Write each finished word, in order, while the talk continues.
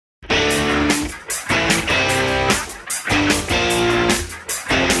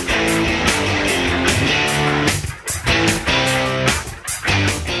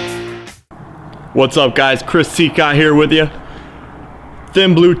What's up, guys? Chris Seacott here with you.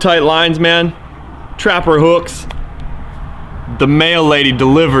 Thin blue tight lines, man. Trapper hooks. The mail lady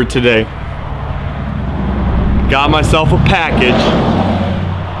delivered today. Got myself a package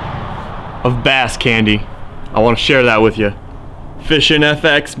of bass candy. I want to share that with you.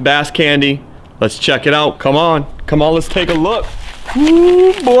 FishNFX bass candy. Let's check it out. Come on. Come on, let's take a look.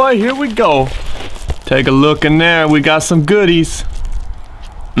 Ooh, boy, here we go. Take a look in there. We got some goodies.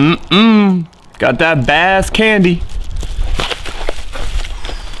 Got that bass candy.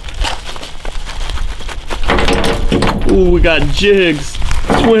 Ooh, we got jigs,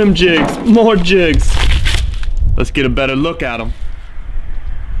 swim jigs, more jigs. Let's get a better look at them.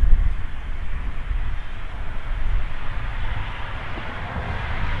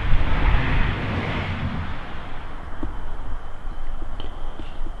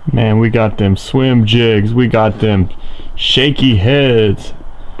 Man, we got them swim jigs, we got them shaky heads.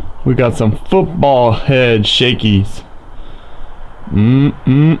 We got some football head shakies.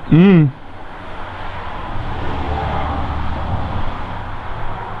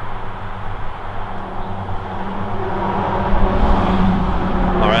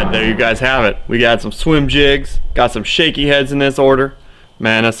 Alright, there you guys have it. We got some swim jigs, got some shaky heads in this order.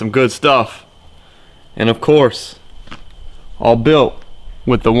 Man, that's some good stuff. And of course, all built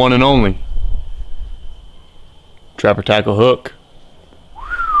with the one and only Trapper Tackle hook.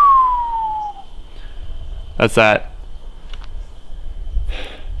 That's that.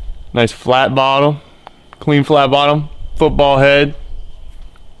 Nice flat bottom, clean flat bottom, football head,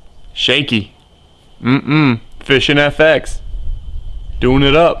 shaky. FishNFX, doing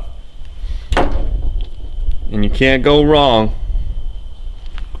it up. And you can't go wrong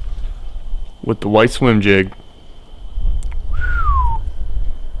with the white swim jig.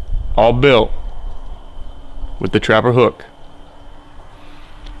 All built with the Trapper hook.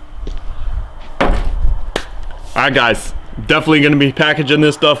 Alright guys, definitely going to be packaging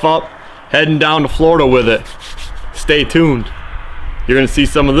this stuff up, heading down to Florida with it. Stay tuned. You're going to see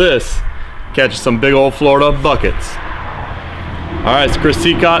some of this. Catch some big old Florida buckets. Alright, it's Chris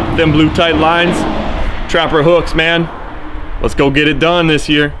Seacott, Thin Blue Tight Lines, Trapper hooks, man. Let's go get it done this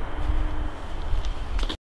year.